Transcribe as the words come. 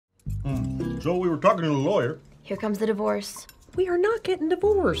So we were talking to the lawyer. Here comes the divorce. We are not getting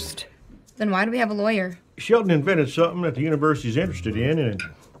divorced. Then why do we have a lawyer? Sheldon invented something that the university's interested in, and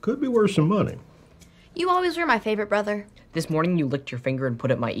it could be worth some money. You always were my favorite brother. This morning you licked your finger and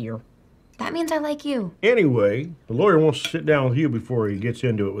put it in my ear. That means I like you. Anyway, the lawyer wants to sit down with you before he gets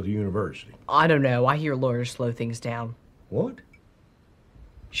into it with the university. I don't know. I hear lawyers slow things down. What?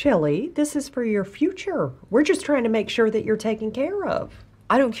 Shelley, this is for your future. We're just trying to make sure that you're taken care of.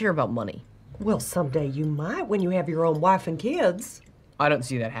 I don't care about money. Well, someday you might when you have your own wife and kids. I don't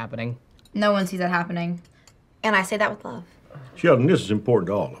see that happening. No one sees that happening. And I say that with love. Sheldon, this is important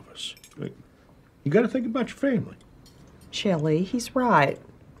to all of us. You got to think about your family. Shelley, he's right.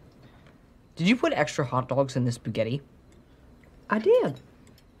 Did you put extra hot dogs in this spaghetti? I did.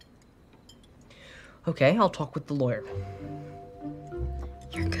 Okay, I'll talk with the lawyer.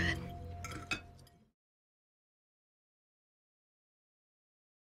 You're good.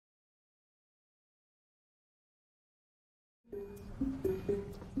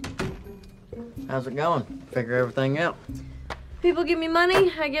 How's it going? Figure everything out. People give me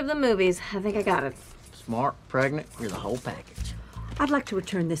money, I give them movies. I think I got it. Smart, pregnant, you're the whole package. I'd like to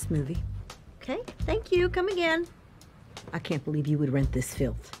return this movie. Okay, thank you. Come again. I can't believe you would rent this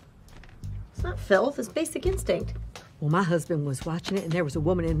filth. It's not filth, it's basic instinct. Well, my husband was watching it, and there was a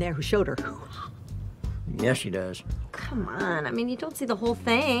woman in there who showed her. Yes, she does. Come on, I mean, you don't see the whole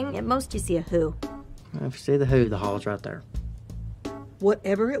thing. At most, you see a who. If you see the who, the hall's right there.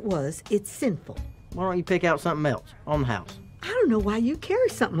 Whatever it was, it's sinful. Why don't you pick out something else on the house? I don't know why you carry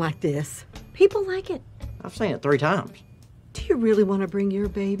something like this. People like it. I've seen it 3 times. Do you really want to bring your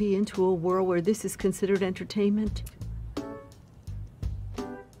baby into a world where this is considered entertainment?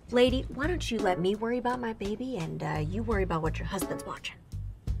 Lady, why don't you let me worry about my baby and you worry about what your husband's watching?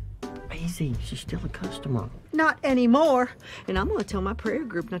 Easy, she's still a customer. Not anymore. And I'm going to tell my prayer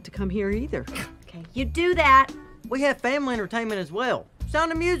group not to come here either. Okay, you do that. We have family entertainment as well.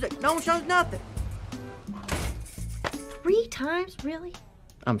 Sound of music, no one shows nothing. 3 times, really?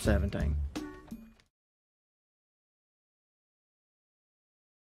 I'm 17.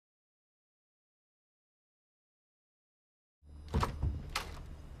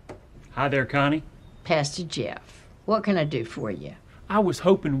 Hi there, Connie. Pastor Jeff, what can I do for you? I was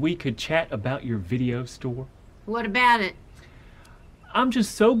hoping we could chat about your video store. What about it? I'm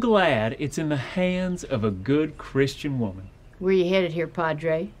just so glad it's in the hands of a good Christian woman. Where you headed here,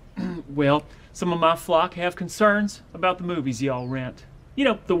 Padre? Well, some of my flock have concerns about the movies y'all rent. You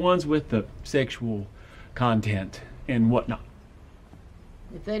know, the ones with the sexual content and whatnot.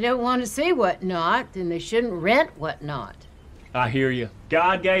 If they don't want to see whatnot, then they shouldn't rent whatnot. I hear you.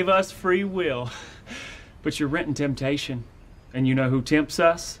 God gave us free will. But you're renting temptation. And you know who tempts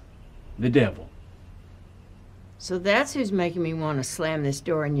us? The devil. So that's who's making me want to slam this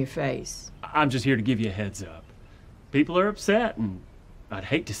door in your face. I'm just here to give you a heads up. People are upset, and I'd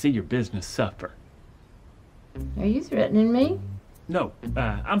hate to see your business suffer. Are you threatening me? No,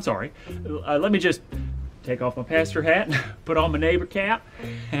 I'm sorry. Let me just take off my pastor hat, put on my neighbor cap,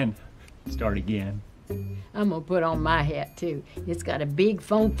 and start again. I'm gonna put on my hat, too. It's got a big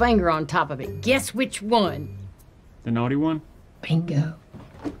foam finger on top of it. Guess which one? The naughty one? Bingo.